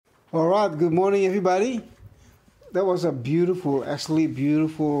All right, good morning, everybody. That was a beautiful, actually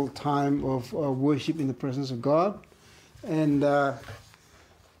beautiful time of worship in the presence of God. And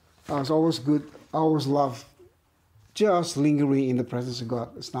it's always good, I always love just lingering in the presence of God.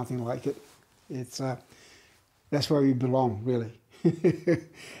 It's nothing like it. It's That's where we belong, really.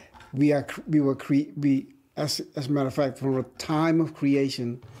 As a matter of fact, from the time of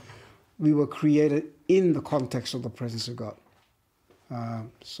creation, we were created in the context of the presence of God.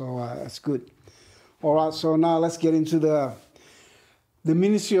 So that's good. All right, so now let's get into the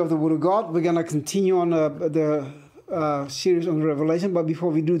ministry of the Word of God. We're going to continue on the series on Revelation, but before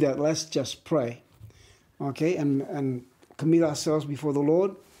we do that, let's just pray, okay, and commit ourselves before the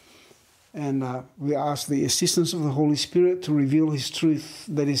Lord. And we ask the assistance of the Holy Spirit to reveal His truth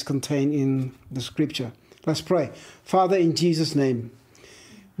that is contained in the Scripture. Let's pray. Father, in Jesus' name,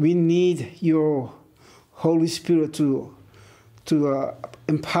 we need your Holy Spirit to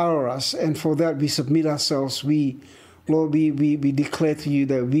empower us, and for that we submit ourselves. Lord, we declare to you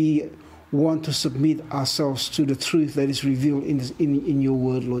that we want to submit ourselves to the truth that is revealed in your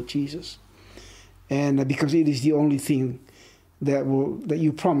word, Lord Jesus. And because it is the only thing that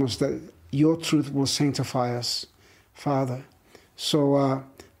you promise, that your truth will sanctify us, Father. So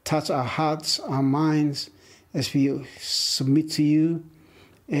touch our hearts, our minds, as we submit to you,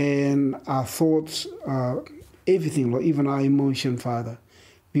 and our thoughts, everything, Lord, even our emotion, Father.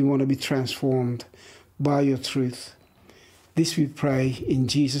 We want to be transformed by your truth. This we pray in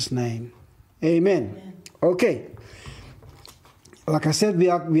Jesus' name. Amen. Amen. Okay. Like I said, we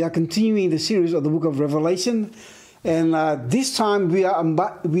are continuing the series of the book of Revelation. And this time we are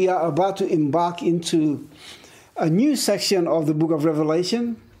about to embark into a new section of the book of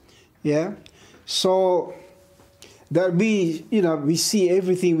Revelation. Yeah. So that we see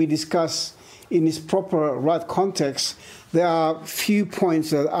everything we discuss in its proper right context. There are a few points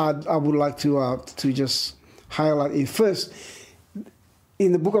that I would like to just highlight. First,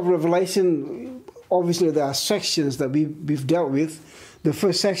 in the book of Revelation, obviously there are sections that we've dealt with. The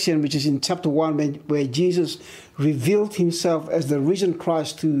first section, which is in chapter 1, where Jesus revealed himself as the risen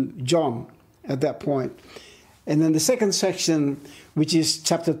Christ to John at that point. And then the second section, which is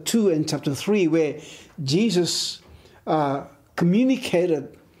chapter 2 and chapter 3, where Jesus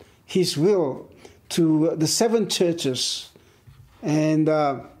communicated his will to the 7 churches and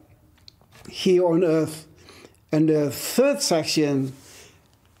here on earth. And the third section,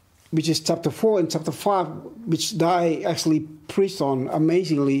 which is chapter 4 and chapter 5, which I actually preached on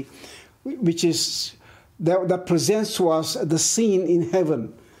amazingly, which is that presents to us the scene in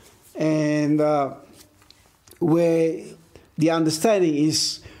heaven, and where the understanding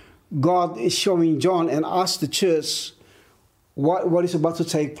is God is showing John and us, the church, what is about to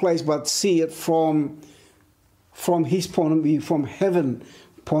take place, but see it from his point of view, from heaven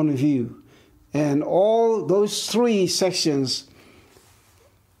point of view. And all those 3 sections,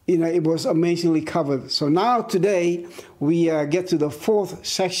 it was amazingly covered. So now today we get to the 4th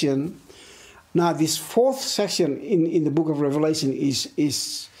section. Now this 4th section in the book of Revelation is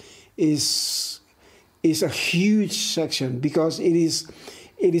a huge section, because it is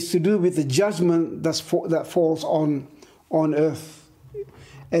to do with the judgment that falls on earth.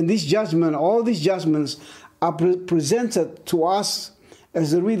 And this judgment, all these judgments are presented to us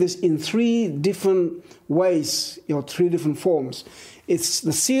as the readers in 3 different ways, 3 different forms. It's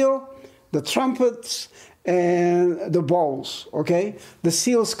the seal, the trumpets, and the bowls. Okay, the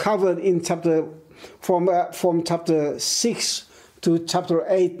seals covered in from chapter 6 to chapter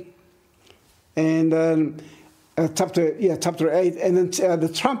 8, and then chapter 8, and then the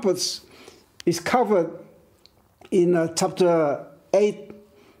trumpets is covered in chapter 8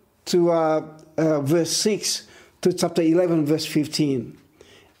 to verse 6 to chapter 11, verse 15.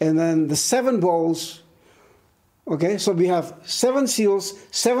 And then the 7 bowls, okay, so we have 7 seals,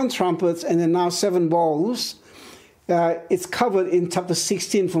 7 trumpets, and then now 7 bowls. It's covered in chapter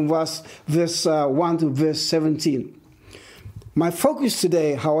 16 from verse 1 to verse 17. My focus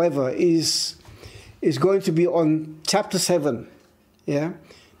today, however, is going to be on chapter 7, yeah?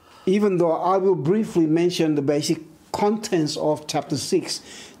 Even though I will briefly mention the basic contents of chapter 6,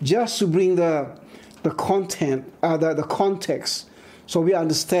 just to bring the content, the context, so we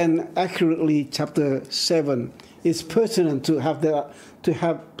understand accurately chapter 7. It's pertinent to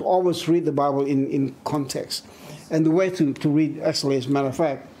always read the Bible in context. And the way to read, actually, as a matter of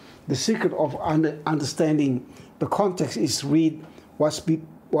fact, the secret of understanding the context is read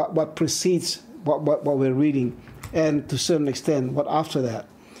what precedes what we're reading, and to a certain extent what after that.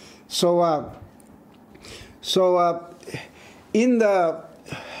 So in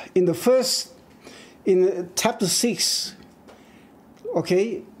chapter 6,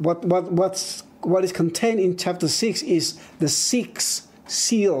 okay, what is contained in chapter 6 is the 6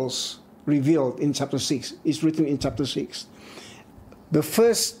 seals revealed in chapter 6. It's written in chapter 6. The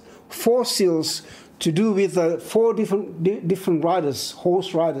first 4 seals to do with 4 different riders,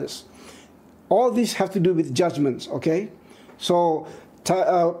 horse riders. All these have to do with judgments, okay? So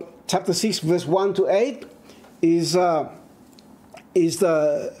chapter 6, verse 1 to 8 is the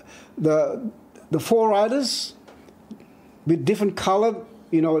 4 riders with different color,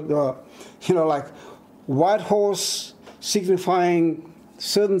 like white horse signifying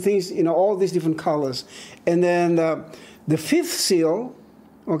certain things, all these different colors. And then the 5th seal,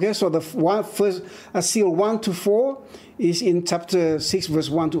 okay, so the seal 1 to 4 is in chapter 6, verse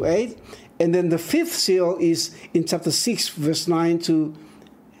 1 to 8. And then the 5th seal is in chapter 6, verse 9 to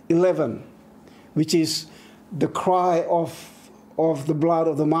 11, which is the cry of the blood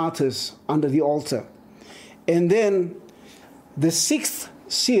of the martyrs under the altar. And then the 6th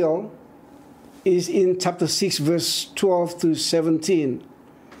seal is in chapter 6, verse 12 to 17.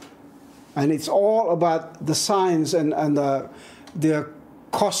 And it's all about the signs and the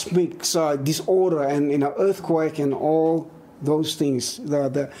cosmic disorder and earthquake and all those things,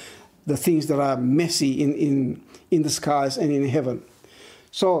 the things that are messy in the skies and in heaven.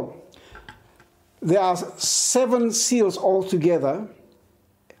 So there are 7 seals altogether.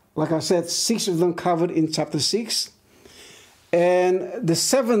 Like I said, 6 of them covered in chapter 6. And the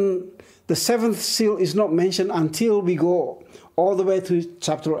seventh seal is not mentioned until we go all the way to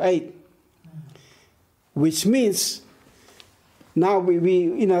chapter 8. Which means now we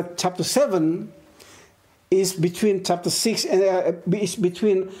chapter 7 is between chapter 6 and is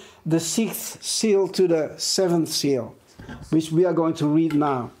between the 6th seal to the 7th seal, which we are going to read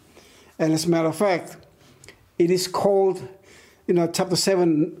now. And as a matter of fact, it is called, chapter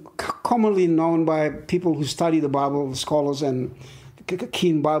 7, commonly known by people who study the Bible, scholars and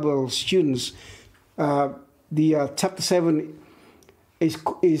keen Bible students. The chapter 7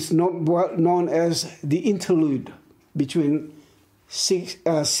 is not known as the interlude between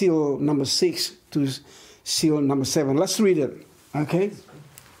seal number 6 to seal number 7. Let's read it, okay?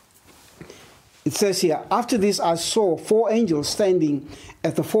 It says here, "After this I saw 4 angels standing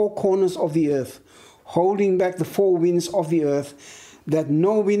at the 4 corners of the earth, holding back the 4 winds of the earth, that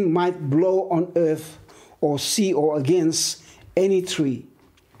no wind might blow on earth or sea or against any tree.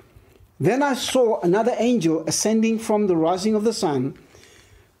 Then I saw another angel ascending from the rising of the sun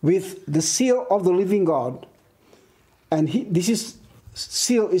with the seal of the living God." And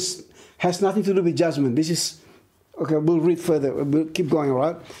seal has nothing to do with judgment. This is, okay, we'll read further. We'll keep going, all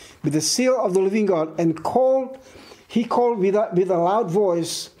right? "With the seal of the living God, and he called with a loud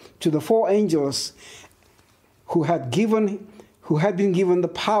voice to the 4 angels who had been given the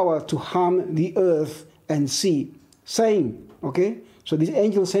power to harm the earth and sea, saying," okay? So this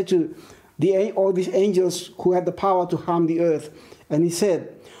angel said to all these angels who had the power to harm the earth, and he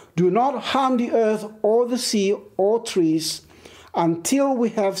said, "Do not harm the earth or the sea or trees until we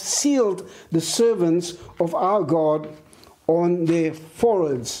have sealed the servants of our God on their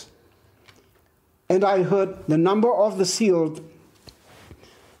foreheads." And I heard the number of the sealed,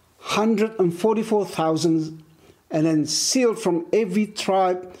 144,000, and then sealed from every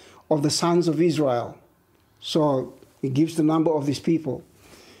tribe of the sons of Israel. So it gives the number of these people.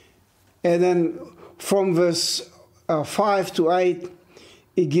 And then from verse 5 to 8,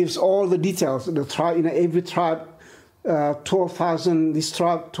 it gives all the details. The tribe, every tribe, 12,000, this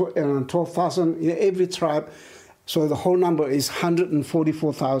tribe, 12,000 in every tribe. So the whole number is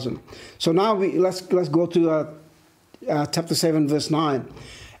 144,000. So now let's go to chapter 7, verse 9.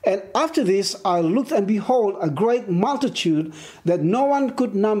 "And after this I looked, and behold, a great multitude that no one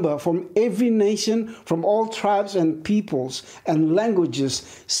could number, from every nation, from all tribes and peoples and languages,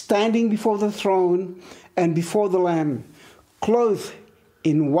 standing before the throne and before the Lamb, clothed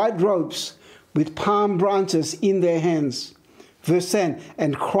in white robes, with palm branches in their hands." Verse 10,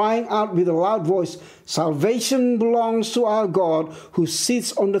 "And crying out with a loud voice, 'Salvation belongs to our God who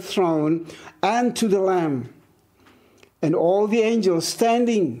sits on the throne and to the Lamb.' And all the angels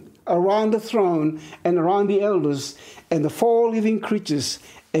standing around the throne and around the elders and the 4 living creatures,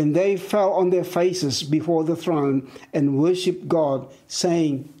 and they fell on their faces before the throne and worshipped God,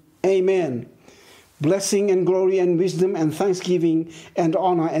 saying, 'Amen. Blessing and glory and wisdom and thanksgiving and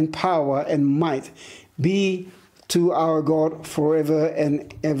honor and power and might be to our God forever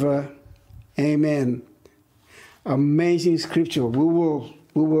and ever. Amen.'" Amazing scripture. We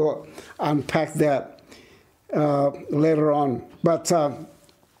will unpack that later on. But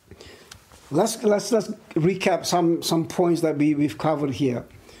let's recap some points that we've covered here.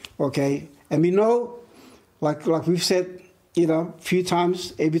 Okay, and we know, like we've said few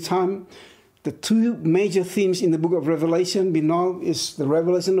times, every time. The two major themes in the book of Revelation, we know, is the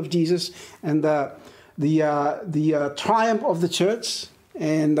revelation of Jesus and the triumph of the church.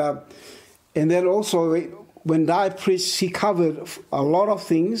 And then also, when Dai preached, he covered a lot of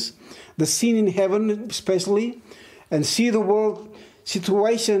things. The scene in heaven, especially, and see the world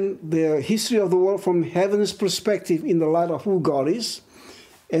situation, the history of the world from heaven's perspective in the light of who God is.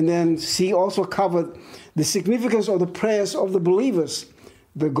 And then he also covered the significance of the prayers of the believers,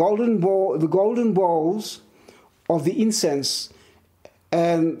 the golden bowls of the incense.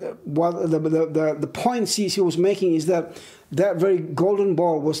 And what the point he was making is that very golden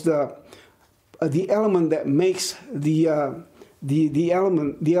bowl was the element that makes the element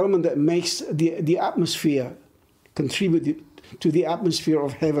that makes the atmosphere, contribute to the atmosphere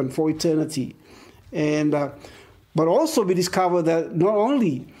of heaven for eternity. And but also we discover that not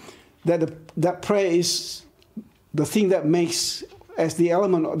only that prayer is the thing that makes as the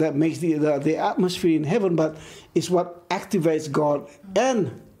element that makes the atmosphere in heaven, but it's what activates God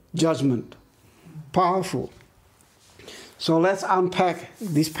and judgment. Powerful. So let's unpack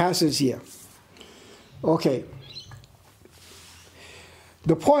this passage here. Okay.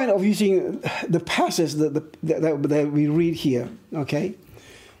 The point of using the passage that we read here, okay,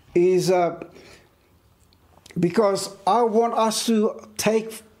 is because I want us to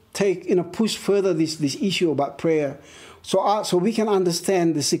push further this issue about prayer, so we can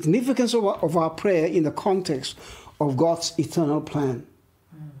understand the significance of our prayer in the context of God's eternal plan.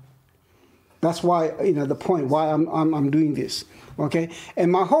 That's why, the point why I'm doing this, okay?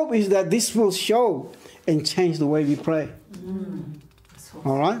 And my hope is that this will show and change the way we pray.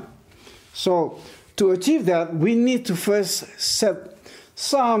 All right? So to achieve that, we need to first set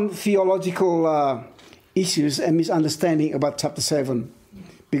some theological issues and misunderstanding about chapter 7,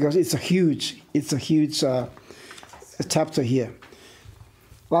 because it's a huge chapter here.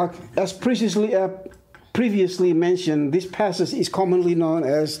 Like as previously mentioned, this passage is commonly known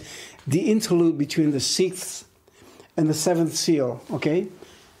as the interlude between the 6th and the 7th seal. Okay,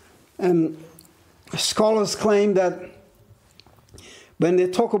 and scholars claim that when they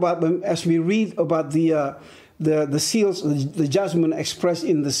talk about, as we read about the seals, the judgment expressed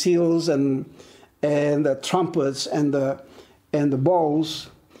in the seals and the trumpets and the bowls,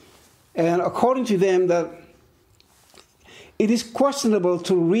 and according to them, that it is questionable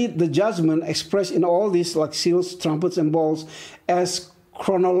to read the judgment expressed in all these, like seals, trumpets, and bowls, as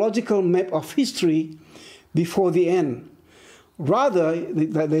chronological map of history before the end. Rather,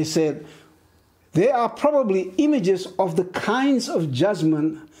 they said, they are probably images of the kinds of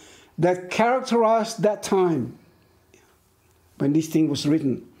judgment that characterized that time when this thing was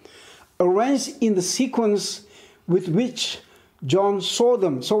written, arranged in the sequence with which John saw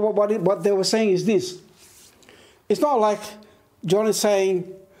them. So what they were saying is this. It's not like John is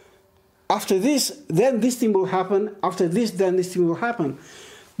saying, after this, then this thing will happen. After this, then this thing will happen.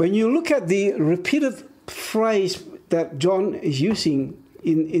 When you look at the repeated phrase that John is using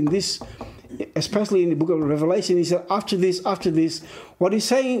in this, especially in the book of Revelation, he said, after this, what he's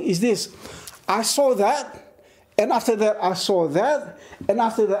saying is this: I saw that, and after that I saw that, and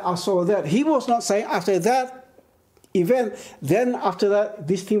after that I saw that. He was not saying after that event, then after that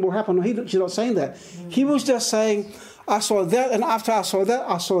this thing will happen. No, he's not saying that. He was just saying, I saw that, and after I saw that,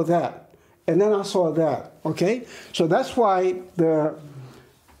 I saw that. And then I saw that. Okay? So that's why the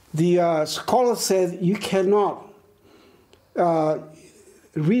scholar said you cannot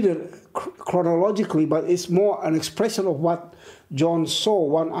read it chronologically, but it's more an expression of what John saw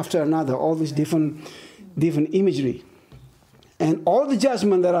one after another, all these different imagery. And all the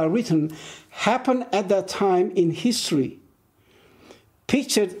judgments that are written happen at that time in history,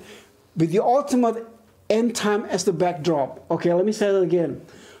 pictured with the ultimate end time as the backdrop. Okay, let me say that again.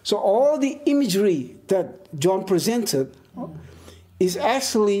 So all the imagery that John presented is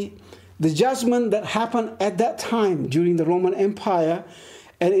actually the judgment that happened at that time during the Roman Empire,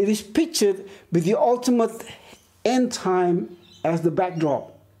 and it is pictured with the ultimate end time as the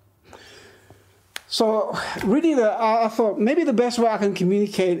backdrop. So reading that, I thought maybe the best way I can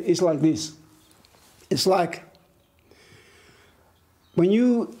communicate is like this. It's like when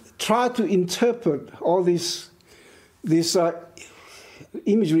you try to interpret all this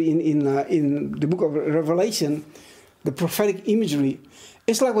imagery in the book of Revelation, the prophetic imagery,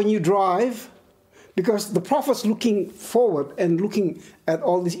 it's like when you drive, because the prophet's looking forward and looking at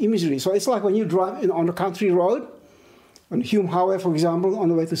all this imagery. So it's like when you drive on a country road, on Hume Highway, for example, on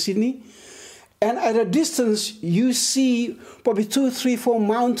the way to Sydney, and at a distance you see probably 2, 3, 4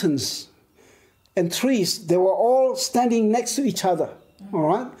 mountains and trees. They were all standing next to each other, all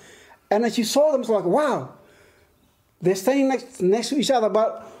right? And as you saw them, it's like, wow, They're standing next to each other,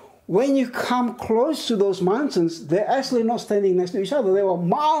 but when you come close to those mountains, they're actually not standing next to each other. They were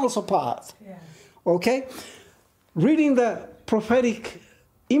miles apart. Yeah. Okay? Reading the prophetic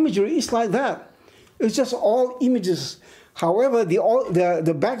imagery is like that. It's just all images. However,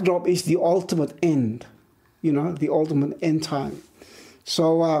 the backdrop is the ultimate end. You know, the ultimate end time.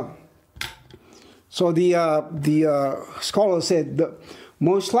 So the scholar said that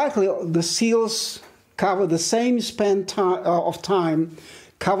most likely the seals cover the same span of time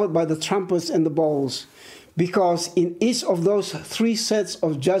covered by the trumpets and the bowls, because in each of those three sets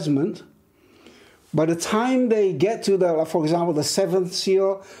of judgment, by the time they get to for example, the seventh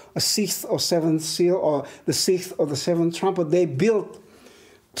seal, a sixth or seventh seal, or the sixth or the seventh trumpet, they build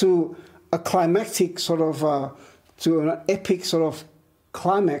to a climactic sort of, to an epic sort of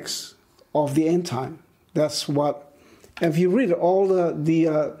climax of the end time. That's what, if you read all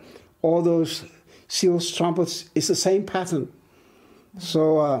all those seals, trumpets, it's the same pattern.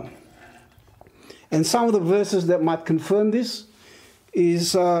 So, and some of the verses that might confirm this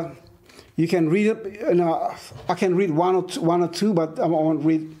is, you can read it. I can read one or two, but I won't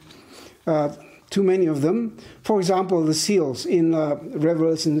read too many of them. For example, the seals in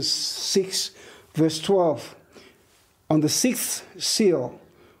Revelation 6, verse 12. On the sixth seal,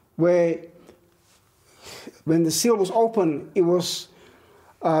 when the seal was open, it was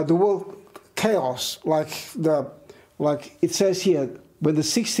the world chaos, like it says here. When the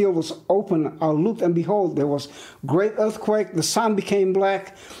sixth seal was open, I looked, and behold, there was great earthquake. The sun became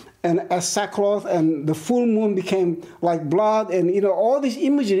black, and as sackcloth, and the full moon became like blood. And all this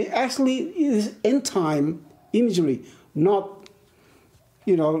imagery actually is end time imagery, not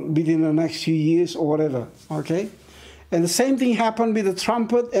within the next few years or whatever. Okay, and the same thing happened with the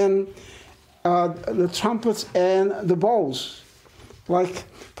trumpet and the trumpets and the bowls. Like,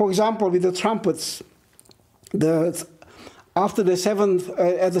 for example, with the trumpets, after the seventh,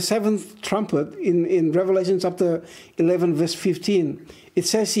 at the seventh trumpet in Revelation chapter 11, verse 15, it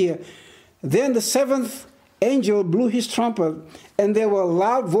says here, then the seventh angel blew his trumpet, and there were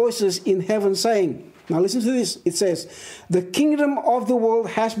loud voices in heaven saying, now listen to this, it says, the kingdom of the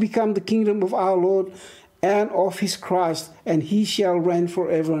world has become the kingdom of our Lord and of his Christ, and he shall reign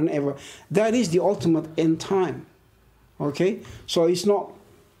forever and ever. That is the ultimate end time. Okay? So it's not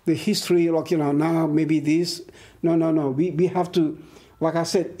the history, like, now maybe this. No. We have to, like I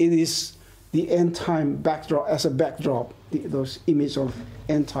said, it is the end time backdrop, as a backdrop, those images of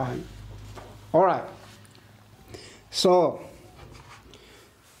end time. All right. So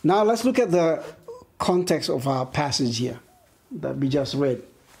now let's look at the context of our passage here that we just read,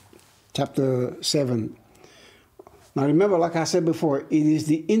 chapter 7. Now remember, like I said before, it is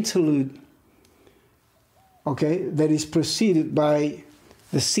the interlude, okay, that is preceded by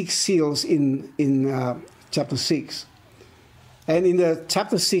the six seals in chapter 6. And in the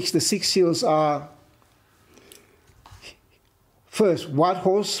chapter 6, the six seals are, first, white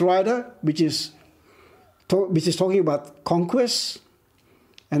horse rider, which is talking about conquest,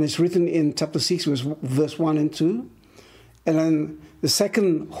 and it's written in chapter 6, verse 1 and 2. And then the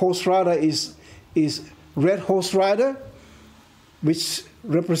second horse rider is red horse rider, which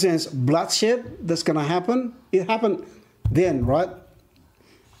represents bloodshed that's going to happen. It happened then, right?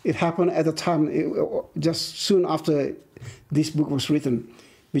 It happened at the time, just soon after this book was written,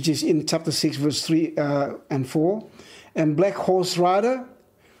 which is in chapter 6, verse 3 and 4. And black horse rider,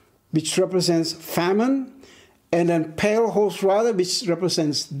 which represents famine. And then pale horse rider, which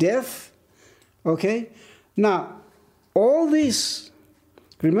represents death. Okay? Now, all this,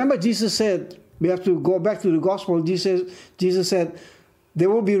 remember Jesus said, we have to go back to the gospel. Jesus said, there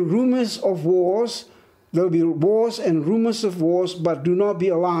will be rumors of wars. There will be wars and rumors of wars, but do not be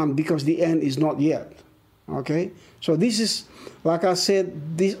alarmed, because the end is not yet. Okay? So this is, like I said,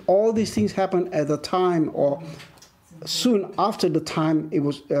 all these things happen at the time, or soon after the time it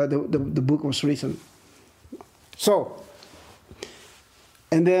was the book was written. So,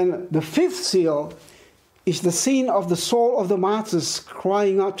 and then the fifth seal is the scene of the soul of the martyrs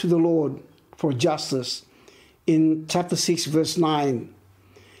crying out to the Lord for justice in chapter 6, verse 9.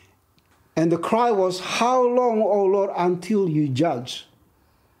 And the cry was, how long, O Lord, until you judge?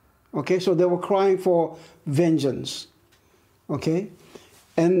 Okay, so they were crying for vengeance. Okay?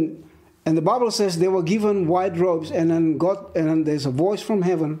 And the Bible says they were given white robes, and then there's a voice from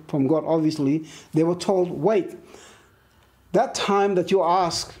heaven, from God obviously. They were told, wait, that time that you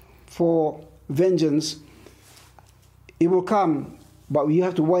ask for vengeance, it will come, but you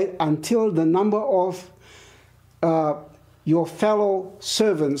have to wait until the number of your fellow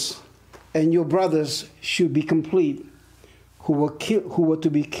servants and your brothers should be complete, who were to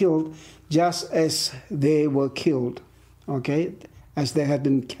be killed just as they were killed. okay, as they had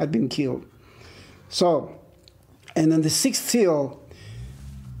been killed. So, and then the sixth seal,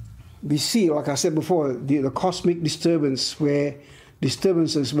 we see, like I said before, the cosmic disturbances where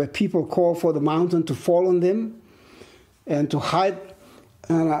people call for the mountain to fall on them and to hide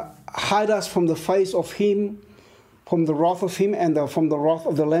us from the face of Him, from the wrath of Him, and from the wrath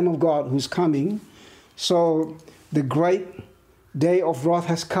of the Lamb of God who's coming. So the great day of wrath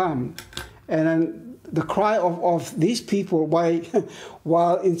has come. And then the cry of these people,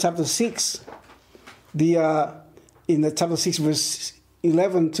 while in chapter 6, in the chapter 6, verse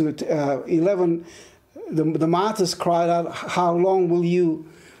 11 to 11, the martyrs cried out, "How long will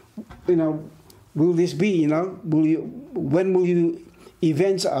will this be? When will you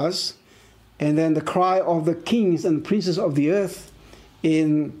avenge us?" And then the cry of the kings and princes of the earth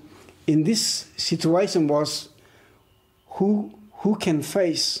in this situation was, who can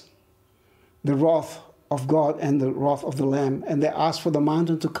face the wrath of God and the wrath of the Lamb? And they asked for the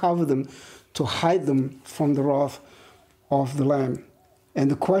mountain to cover them, to hide them from the wrath of the Lamb.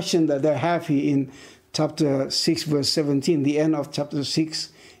 And the question that they have here in chapter 6, verse 17, the end of chapter 6,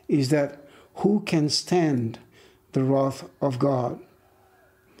 is that who can stand the wrath of God?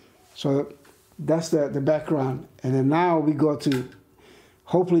 So that's the background. And then now we go to,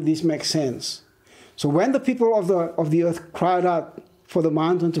 hopefully this makes sense. So when the people of the earth cried out for the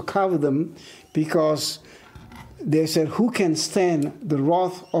mountain to cover them, because they said, who can stand the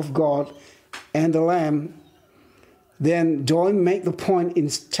wrath of God and the Lamb? Then John made the point in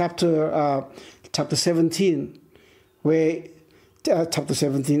chapter 17, where chapter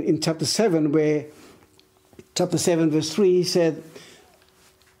 7, where chapter 7 verse 3, he said,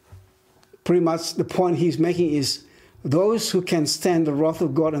 pretty much the point he's making is, those who can stand the wrath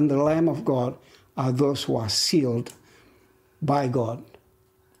of God and the Lamb of God are those who are sealed by God.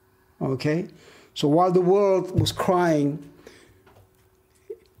 Okay? So while the world was crying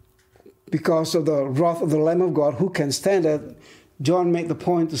because of the wrath of the Lamb of God, who can stand it? John made the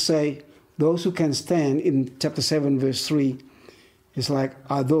point to say, those who can stand in chapter 7, verse 3, is like,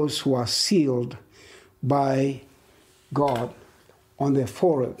 are those who are sealed by God on their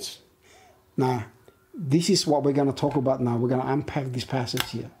foreheads. Now, this is what we're going to talk about now. We're going to unpack this passage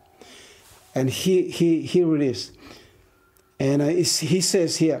here. And here it is. And he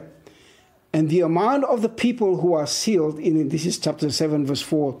says here, and the amount of the people who are sealed, this is chapter 7, verse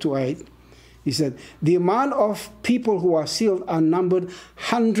 4 to 8, he said, the amount of people who are sealed are numbered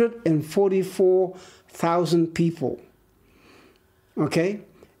 144,000 people. Okay?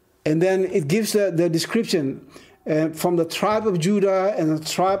 And then it gives the description from the tribe of Judah and the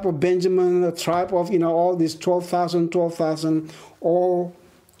tribe of Benjamin, the tribe of, all these 12,000, all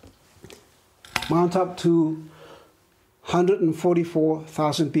mount up to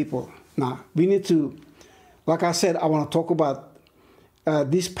 144,000 people. Now, we need to, like I said, I want to talk about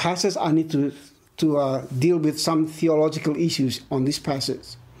this passage. I need to deal with some theological issues on this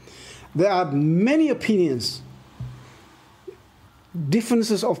passage. There are many opinions,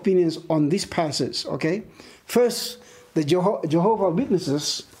 differences of opinions on this passage, okay? First, the Jehovah's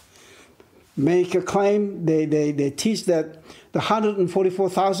Witnesses make a claim. They teach that the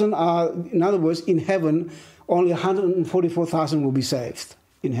 144,000 are, in other words, in heaven, only 144,000 will be saved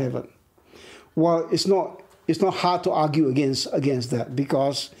in heaven. Well, it's not hard to argue against that,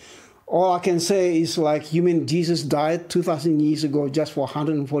 because all I can say is, like, you mean Jesus died 2,000 years ago just for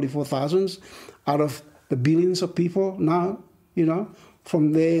 144,000 out of the billions of people now,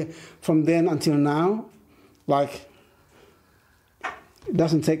 from then until now? Like, it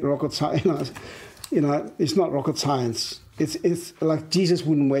doesn't take rocket science, it's not rocket science. It's like Jesus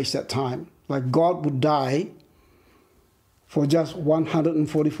wouldn't waste that time. Like, God would die for just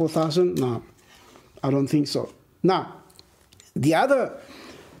 144,000? No, I don't think so. Now, the other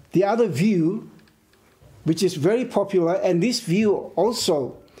view, which is very popular, and this view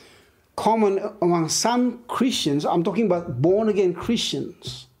also common among some Christians, I'm talking about born-again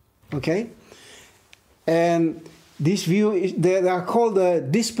Christians, okay? And this view, they are called the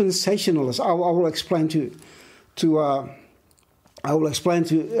dispensationalists. I will explain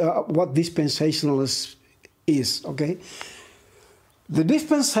what dispensationalist is, okay? The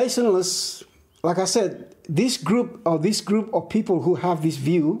dispensationalists, like I said, this group of people who have this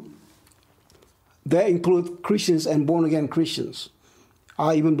view, they include Christians and born-again Christians.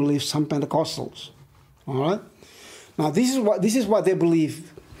 I even believe some Pentecostals. All right. Now this is what they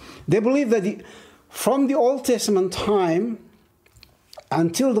believe. They believe that from the Old Testament time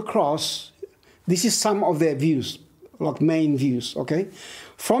until the cross, this is some of their views, like main views. Okay.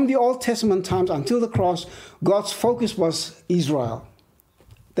 From the Old Testament times until the cross, God's focus was Israel.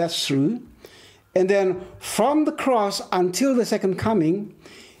 That's true. And then from the cross until the second coming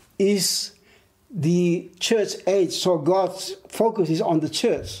is the church age. So God's focus is on the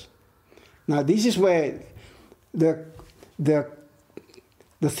church. Now this is where the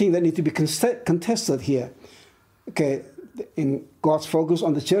thing that needs to be contested here. Okay, in God's focus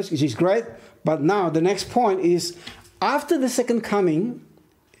on the church, which is great. But now the next point is, after the second coming,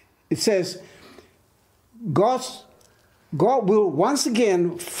 it says, God will once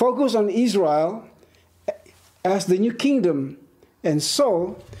again focus on Israel as the new kingdom. And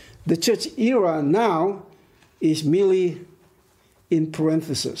so the church era now is merely in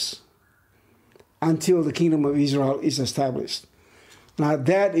parenthesis until the kingdom of Israel is established. Now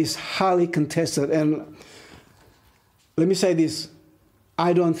that is highly contested. And let me say this,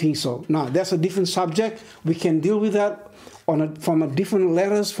 I don't think so. Now that's a different subject. We can deal with that from a different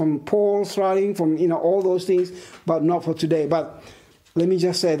letters, from Paul's writing, from all those things, but not for today. But let me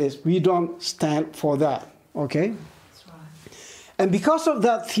just say this, we don't stand for that, okay? That's right. And because of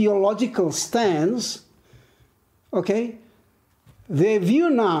that theological stance, okay, their view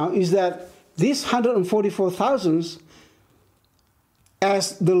now is that these 144,000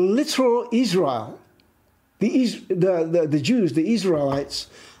 as the literal Israel, the Jews, the Israelites,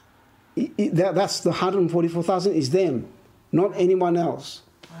 that's the 144,000 is them, not anyone else.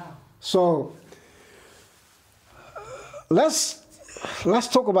 Wow. So let's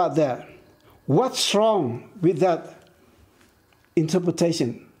talk about that. What's wrong with that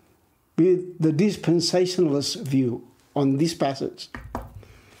interpretation, with the dispensationalist view on this passage?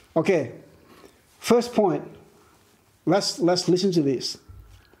 Okay, first point. Let's listen to this,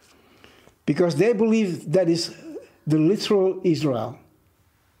 because they believe that is the literal Israel.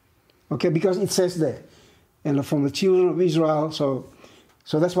 Okay, because it says there, and from the children of Israel. So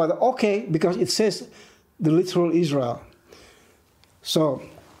that's why because it says the literal Israel. So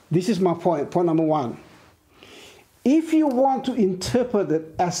this is my point. Point number one. If you want to interpret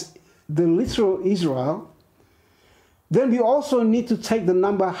it as the literal Israel, then we also need to take the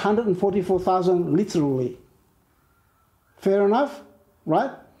number 144,000 literally. Fair enough, right?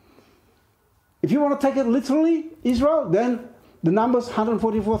 If you want to take it literally, Israel, then the numbers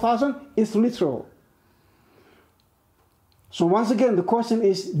 144,000 is literal. So once again, the question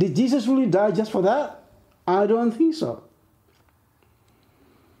is, did Jesus really die just for that? I don't think so.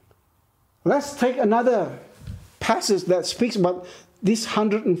 Let's take another passage that speaks about these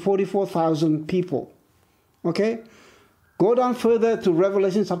 144,000 people. Okay? Go down further to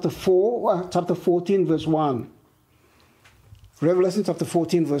Revelation chapter 14, verse 1. Revelation chapter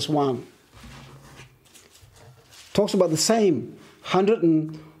 14, verse 1. Talks about the same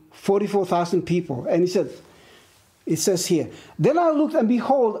 144,000 people. And it says here, then I looked, and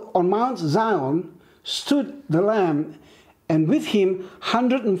behold, on Mount Zion stood the Lamb, and with him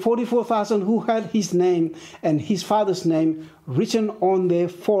 144,000 who had his name and his father's name written on their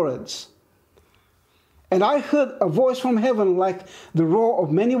foreheads. And I heard a voice from heaven like the roar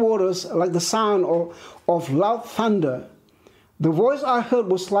of many waters, like the sound of loud thunder. The voice I heard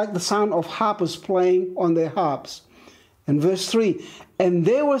was like the sound of harpers playing on their harps. And verse 3, and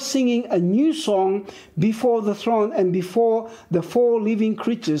they were singing a new song before the throne and before the four living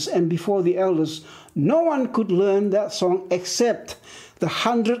creatures and before the elders. No one could learn that song except the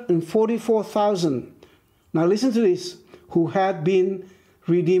 144,000. Now listen to this, who had been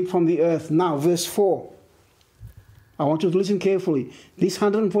redeemed from the earth. Now verse 4. I want you to listen carefully. These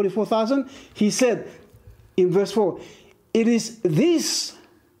 144,000, he said in verse 4, it is these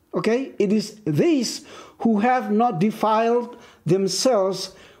who have not defiled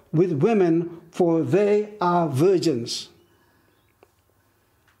themselves with women, for they are virgins.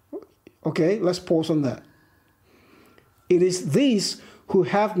 Okay, let's pause on that. It is these who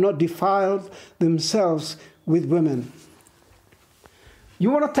have not defiled themselves with women.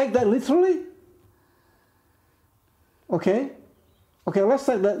 You want to take that literally? Okay, let's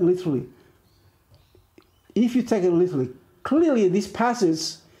take that literally. If you take it literally, clearly this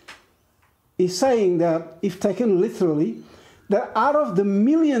passage is saying that, if taken literally, that out of the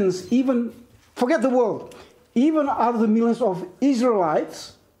millions, even, forget the world, even out of the millions of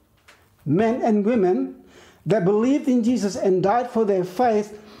Israelites, men and women, that believed in Jesus and died for their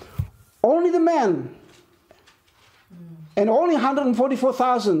faith, only the men and only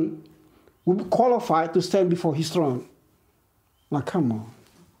 144,000 will be qualified to stand before his throne. Now, come on.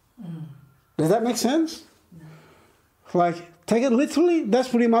 Does that make sense? Like, take it literally, that's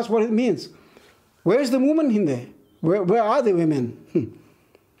pretty much what it means. Where's the woman in there? Where are the women?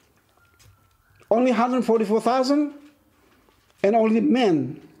 Only 144,000, and only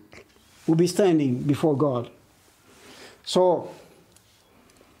men will be standing before God. So,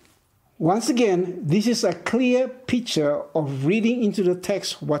 Once again, this is a clear picture of reading into the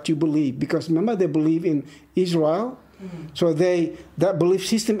text what you believe. Because remember, they believe in Israel. So that belief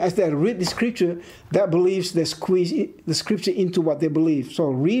system, as they read the scripture, that believes they squeeze the scripture into what they believe. So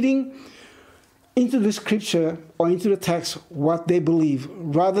reading into the scripture or into the text what they believe,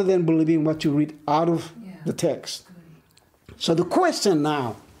 rather than believing what you read out of the text. So the question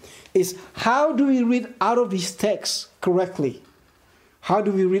now is, how do we read out of this text correctly? How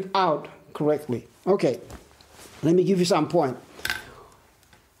do we read out correctly? Okay, let me give you some point.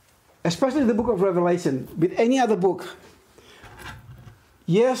 Especially the book of Revelation, with any other book,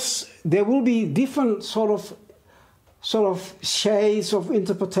 yes, there will be different sort of shades of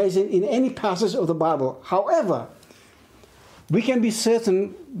interpretation in any passage of the Bible. However, we can be certain,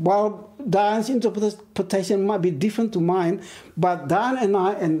 while Diane's interpretation might be different to mine, but Diane and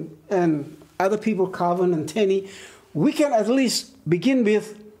I and other people, Calvin and Tenny, we can at least begin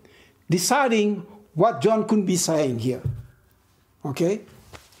with deciding what John could be saying here. Okay?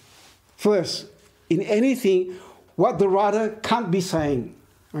 First, in anything, what the writer can't be saying.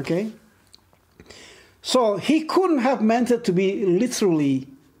 Okay? So he couldn't have meant it to be literally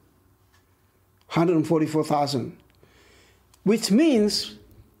 144,000. Which means,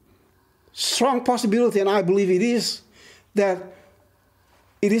 strong possibility, and I believe it is, that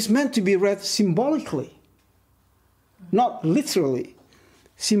it is meant to be read symbolically. Not literally,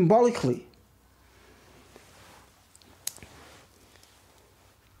 symbolically.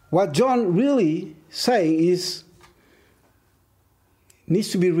 What John really saying is needs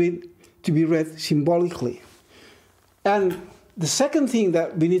to be read symbolically. And the second thing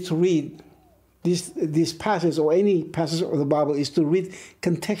that we need to read this passage or any passage of the Bible is to read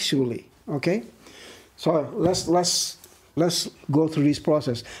contextually. Okay, so let's go through this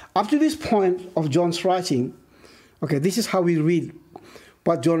process. Up to this point of John's writing, okay, this is how we read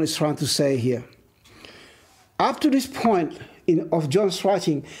what John is trying to say here. Up to this point of John's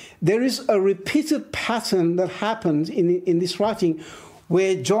writing, there is a repeated pattern that happens in this writing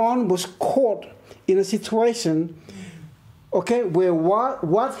where John was caught in a situation, okay, where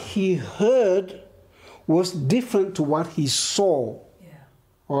what he heard was different to what he saw. Yeah.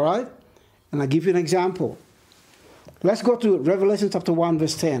 All right? And I'll give you an example. Let's go to Revelation chapter 1,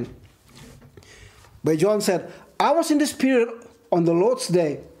 verse 10. Where John said, I was in the Spirit on the Lord's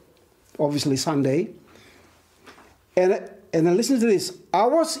day, obviously Sunday, and then listen to this. I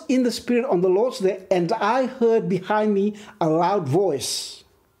was in the Spirit on the Lord's day, and I heard behind me a loud voice,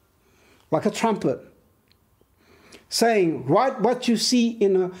 like a trumpet, saying, write what you see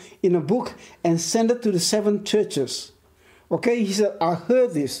in a book and send it to the 7 churches. Okay, he said, I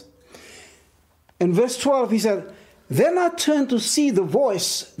heard this. In verse 12, he said, then I turned to see the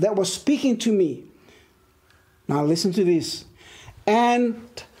voice that was speaking to me. Now listen to this. And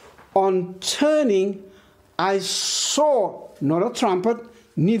on turning, I saw not a trumpet,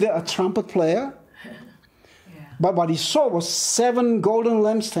 neither a trumpet player, but what he saw was 7 golden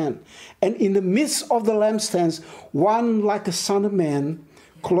lampstands. And in the midst of the lampstands, one like a son of man,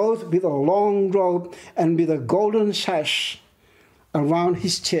 clothed with a long robe and with a golden sash around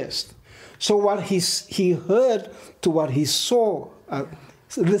his chest. So what he heard to what he saw,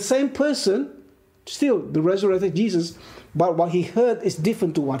 the same person, still the resurrected Jesus, but what he heard is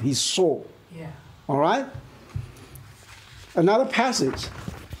different to what he saw. Yeah. All right? Another passage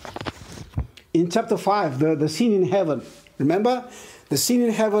in chapter 5, the scene in heaven. Remember? The scene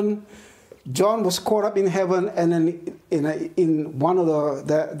in heaven, John was caught up in heaven, and then in one of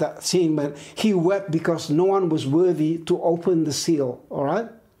that scene, but he wept because no one was worthy to open the seal. All right?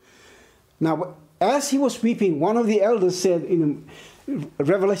 Now, as he was weeping, one of the elders said in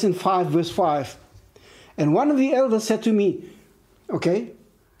Revelation 5, verse 5, and one of the elders said to me, okay,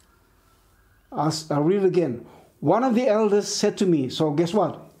 I'll read it again. One of the elders said to me, so guess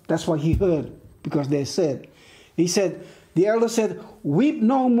what? That's what he heard, because they said. He said, the elder said, weep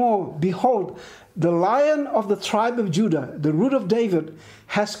no more. Behold, the Lion of the tribe of Judah, the Root of David,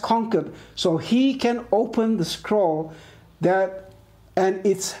 has conquered, so he can open the scroll and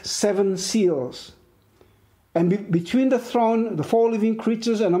its 7 seals. And between the throne, the 4 living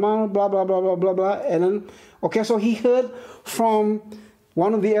creatures, and among blah, blah, blah, blah, blah, blah. And then, okay, so he heard from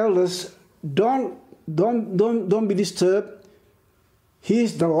one of the elders, don't be disturbed. He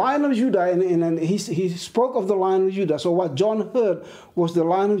is the Lion of Judah, and he spoke of the Lion of Judah. So what John heard was the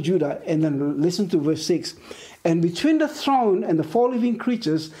Lion of Judah. And then listen to verse 6. And between the throne and the 4 living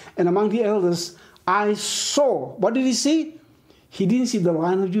creatures, and among the elders, I saw. What did he see? He didn't see the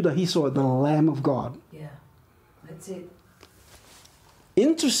Lion of Judah. He saw the Lamb of God. Yeah, that's it.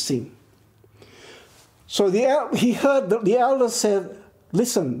 Interesting. So he heard the elder said,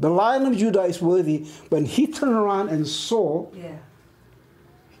 Listen, the Lion of Judah is worthy. When he turned around and saw, Yeah.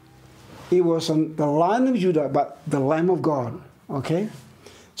 it wasn't the Lion of Judah, but the Lamb of God. Okay?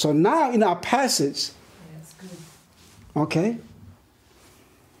 So now in our passage, Yeah, that's good. okay,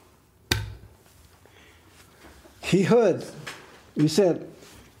 he heard, he said,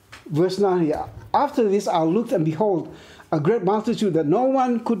 verse 9 here, after this I looked, and behold, a great multitude that no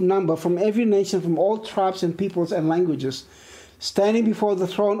one could number, from every nation, from all tribes and peoples and languages, standing before the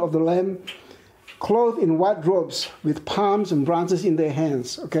throne of the Lamb, clothed in white robes, with palms and branches in their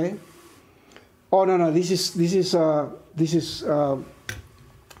hands. Okay? Oh no, this is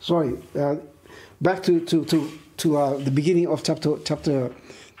sorry. Back to the beginning of chapter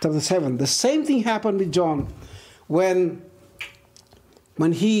 7. The same thing happened with John when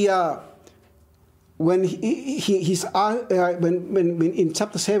in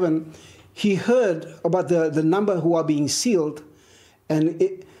chapter 7 he heard about the number who are being sealed,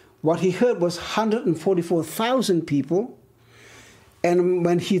 and what he heard was 144,000 people. And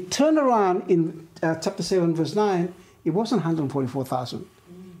when he turned around in chapter 7 verse 9, it wasn't 144,000.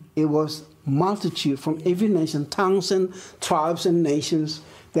 It was multitude from every nation, tongues and tribes and nations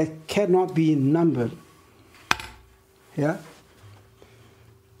that cannot be numbered. Yeah?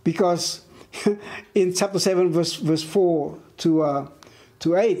 Because in chapter 7 verse 4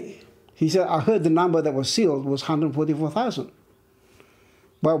 to 8, he said, I heard the number that was sealed was 144,000.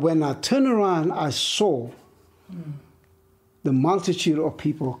 But when I turned around, I saw the multitude of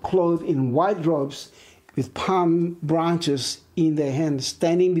people clothed in white robes with palm branches in their hands,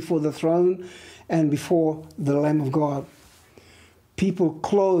 standing before the throne and before the Lamb of God. People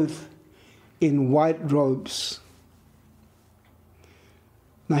clothed in white robes.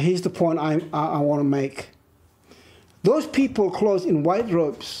 Now here's the point I want to make. Those people clothed in white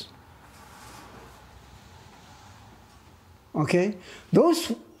robes, okay,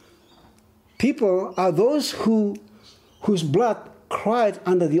 those people are those whose blood cried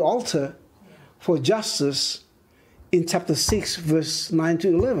under the altar for justice in chapter 6, verse 9 to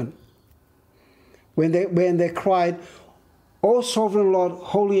 11. When they cried, O sovereign Lord,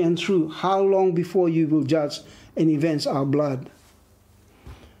 holy and true, how long before you will judge and avenge our blood?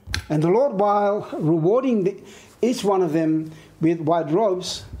 And the Lord, while rewarding each one of them with white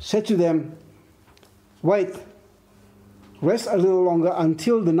robes, said to them, wait, rest a little longer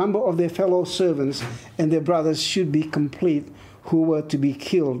until the number of their fellow servants and their brothers should be complete, who were to be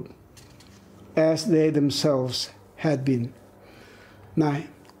killed, as they themselves had been. Now,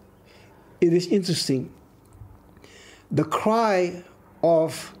 it is interesting. The cry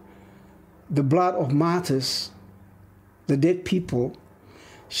of the blood of martyrs, the dead people,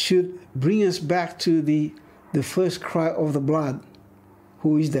 should bring us back to the first cry of the blood.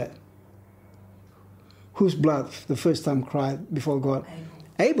 Who is that? Whose blood the first time cried before God?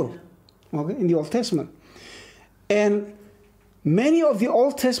 Abel. Okay, in the Old Testament. And many of the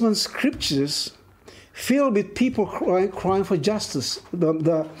Old Testament scriptures filled with people crying for justice.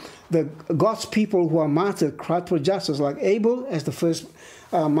 The God's people who are martyred cried for justice, like Abel as the first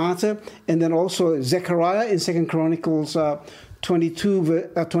martyr, and then also Zechariah in 2 Chronicles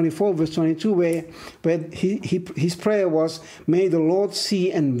 24 verse 22, where his prayer was, may the Lord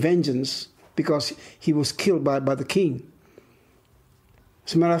see and vengeance, because he was killed by the king.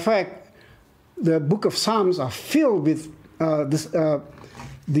 As a matter of fact, the book of Psalms are filled with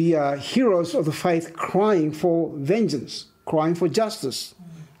the heroes of the faith crying for vengeance, crying for justice.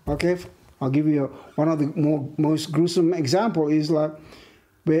 Okay, I'll give you one of the most gruesome example is like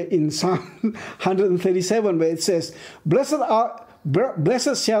where in Psalm 137, where it says,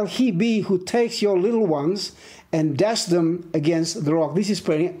 Blessed shall he be who takes your little ones and dash them against the rock. This is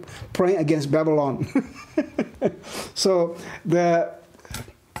praying against Babylon. So the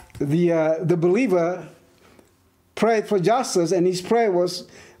believer prayed for justice, and his prayer was,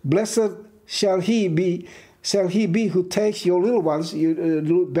 blessed shall he be who takes your little ones, you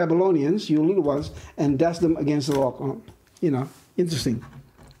little Babylonians, your little ones, and dash them against the rock. Interesting.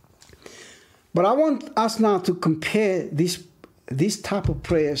 But I want us now to compare this type of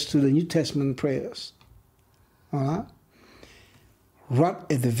prayers to the New Testament prayers. All right? Right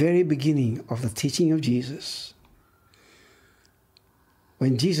at the very beginning of the teaching of Jesus,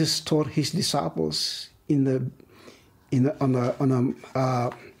 when Jesus taught his disciples on the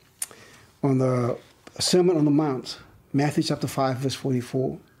Sermon on the Mount, Matthew chapter 5, verse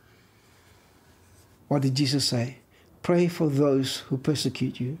 44, what did Jesus say? Pray for those who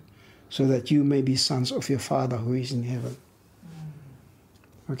persecute you, so that you may be sons of your Father who is in heaven.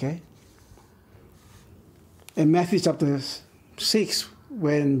 Okay? In Matthew chapter 6,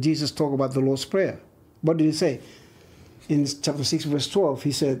 when Jesus talked about the Lord's Prayer, what did he say? in chapter 6, verse 12,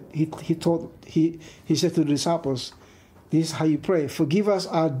 he said, he said to the disciples, this is how you pray. Forgive us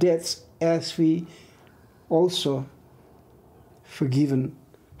our debts as we also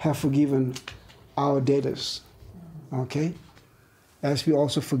have forgiven our debtors. Okay? As we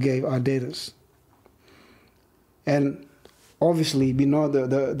also forgave our debtors. And obviously, we know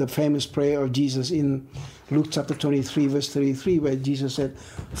the famous prayer of Jesus in Luke chapter 23, verse 33, where Jesus said,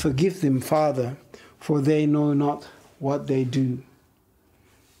 forgive them, Father, for they know not what they do.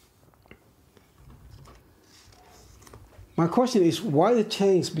 My question is, why the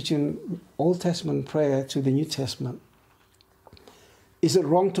change between Old Testament prayer to the New Testament? Is it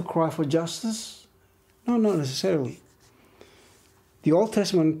wrong to cry for justice? No, not necessarily. The Old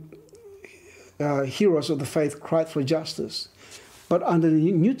Testament heroes of the faith cried for justice. But under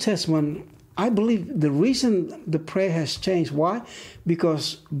the New Testament, I believe the reason the prayer has changed. Why?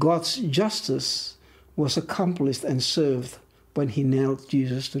 Because God's justice was accomplished and served when he nailed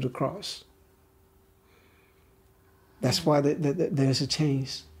Jesus to the cross. That's why there's a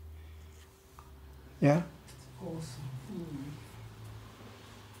change. Yeah? Awesome.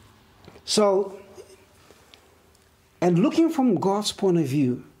 So, and looking from God's point of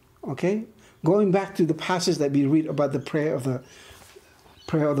view, okay, going back to the passage that we read about the prayer of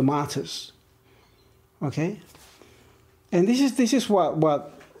the martyrs, okay, and this is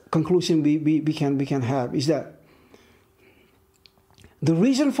what conclusion we can have is that the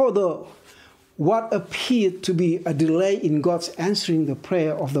reason for what appeared to be a delay in God's answering the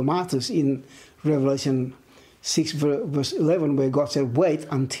prayer of the martyrs in Revelation 6 verse 11, where God said, wait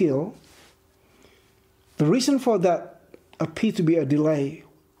until. The reason for that appeared to be a delay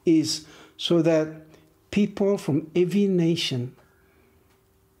is so that people from every nation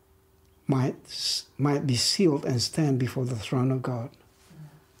might be sealed and stand before the throne of God.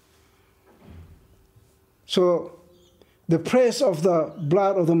 So the prayers of the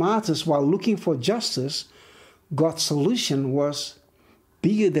blood of the martyrs while looking for justice, God's solution was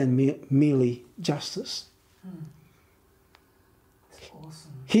bigger than merely justice.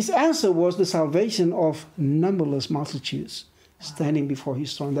 Awesome. His answer was the salvation of numberless multitudes standing before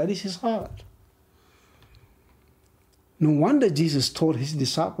his throne. That is his heart. No wonder Jesus taught his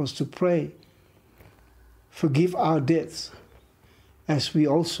disciples to pray, forgive our debts as we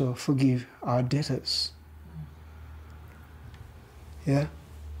also forgive our debtors. Yeah?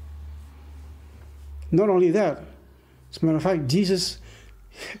 Not only that, as a matter of fact, Jesus,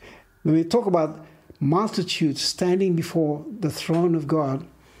 when we talk about multitudes standing before the throne of God,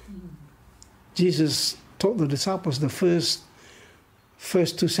 Jesus taught the disciples the first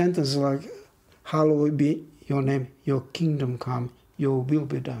two sentences like, hallowed be your name, your kingdom come, your will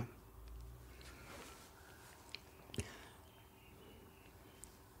be done.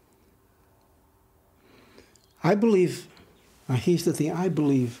 I believe, and here's the thing, I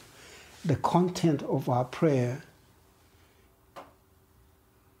believe the content of our prayer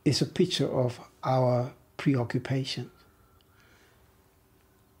is a picture of our preoccupation.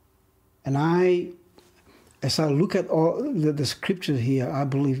 And as I look at all the scriptures here, I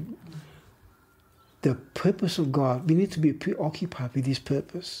believe the purpose of God, we need to be preoccupied with His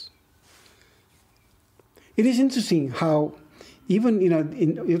purpose. It is interesting how, even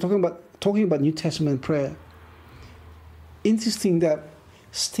you're talking about New Testament prayer. Interesting that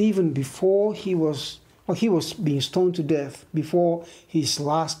Stephen, before he was being stoned to death, before his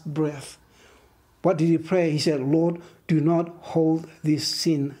last breath, what did he pray? He said, "Lord, do not hold this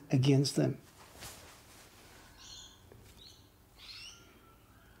sin against them."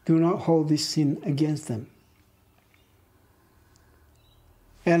 Do not hold this sin against them.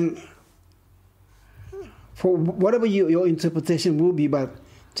 And for whatever your interpretation will be, but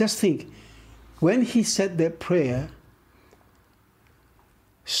just think, when he said that prayer,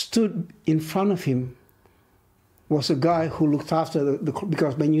 stood in front of him was a guy who looked after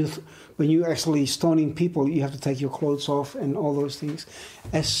because when you actually stoning people, you have to take your clothes off and all those things.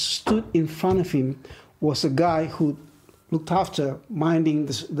 As stood in front of him was a guy who looked after minding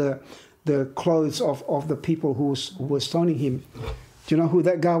the clothes of the people who were stoning him. Do you know who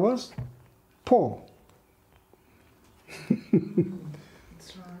that guy was? Paul.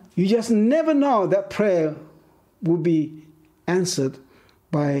 That's right. You just never know that prayer will be answered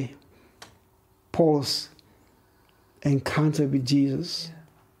by Paul's encounter with Jesus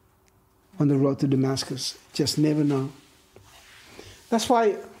on the road to Damascus. Just never know. That's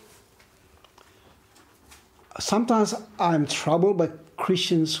why sometimes I'm troubled by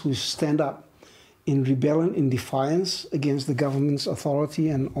Christians who stand up in rebellion, in defiance against the government's authority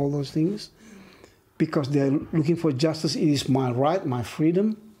and all those things, because they're looking for justice. It is my right, my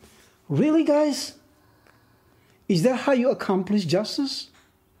freedom. Really, guys? Is that how you accomplish justice?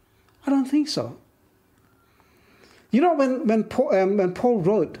 I don't think so. You know, when Paul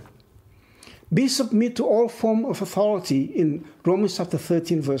wrote, be submit to all form of authority in Romans chapter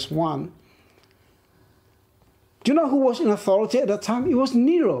 13, verse 1. Do you know who was in authority at that time? It was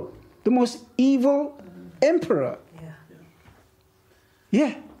Nero, the most evil emperor.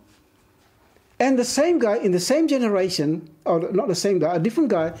 Yeah. And the same guy in the same generation, or not the same guy, a different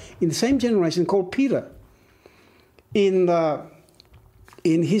guy in the same generation called Peter. In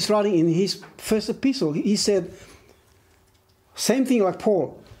his writing, in his first epistle, he said, same thing like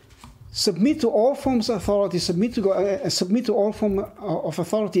Paul. Submit to all forms of authority, submit to God, submit to all forms of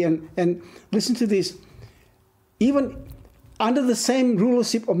authority, and listen to this. Even under the same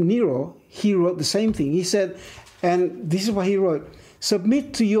rulership of Nero, he wrote the same thing. He said, and this is what he wrote: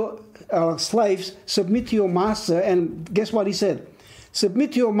 submit to your slaves, submit to your master, and guess what he said?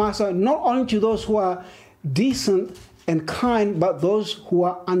 Submit to your master not only to those who are decent and kind, but those who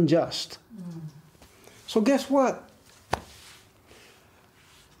are unjust. So guess what?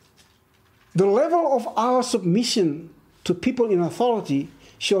 The level of our submission to people in authority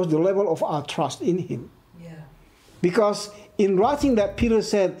shows the level of our trust in him. Yeah. Because in writing that, Peter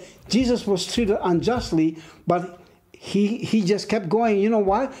said Jesus was treated unjustly, but he just kept going. You know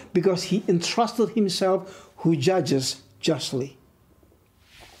why? Because he entrusted himself who judges justly.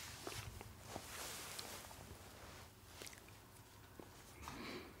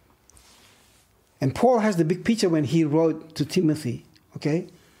 And Paul has the big picture when he wrote to Timothy, okay?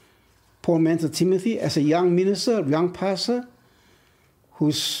 Paul mentored Timothy as a young minister, a young pastor,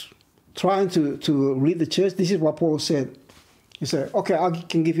 who's trying to lead the church. This is what Paul said. He said, okay, I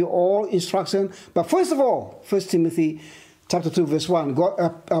can give you all instruction, but first of all, 1 Timothy chapter 2, verse 1,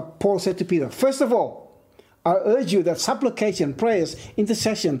 Paul said to Peter, first of all, I urge you that supplication, prayers,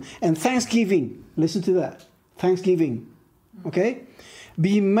 intercession, and thanksgiving, listen to that, thanksgiving, okay,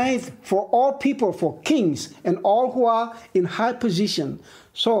 be made for all people, for kings, and all who are in high position.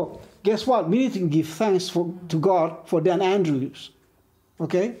 So, guess what? We need to give thanks to God for Dan Andrews.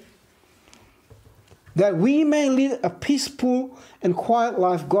 Okay? That we may lead a peaceful and quiet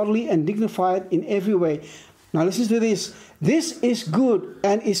life, godly and dignified in every way. Now listen to this. This is good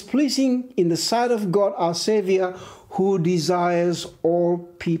and is pleasing in the sight of God our Savior, who desires all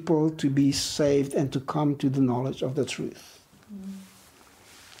people to be saved and to come to the knowledge of the truth.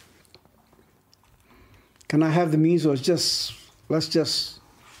 Can I have the music? Let's just...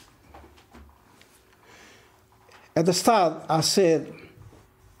 At the start, I said,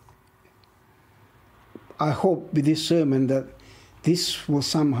 I hope with this sermon that this will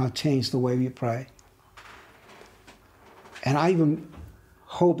somehow change the way we pray. And I even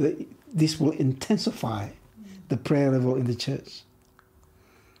hope that this will intensify the prayer level in the church.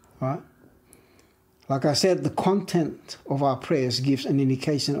 Right? Like I said, the content of our prayers gives an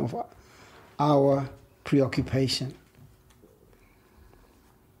indication of our preoccupation.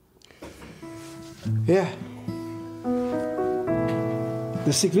 Yeah.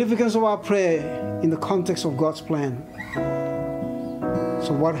 The significance of our prayer in the context of God's plan.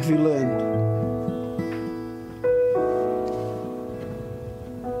 So what have you learned?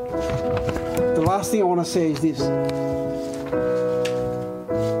 The last thing I want to say is this.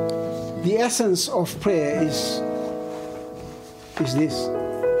 The essence of prayer is this: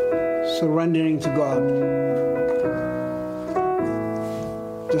 surrendering to God.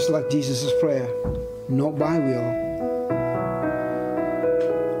 Just like Jesus' prayer, not my will,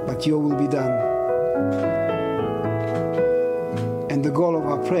 but your will be done. And the goal of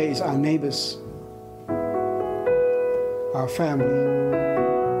our prayer is our neighbors, our family,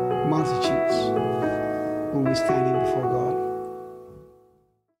 multitudes will be standing before God.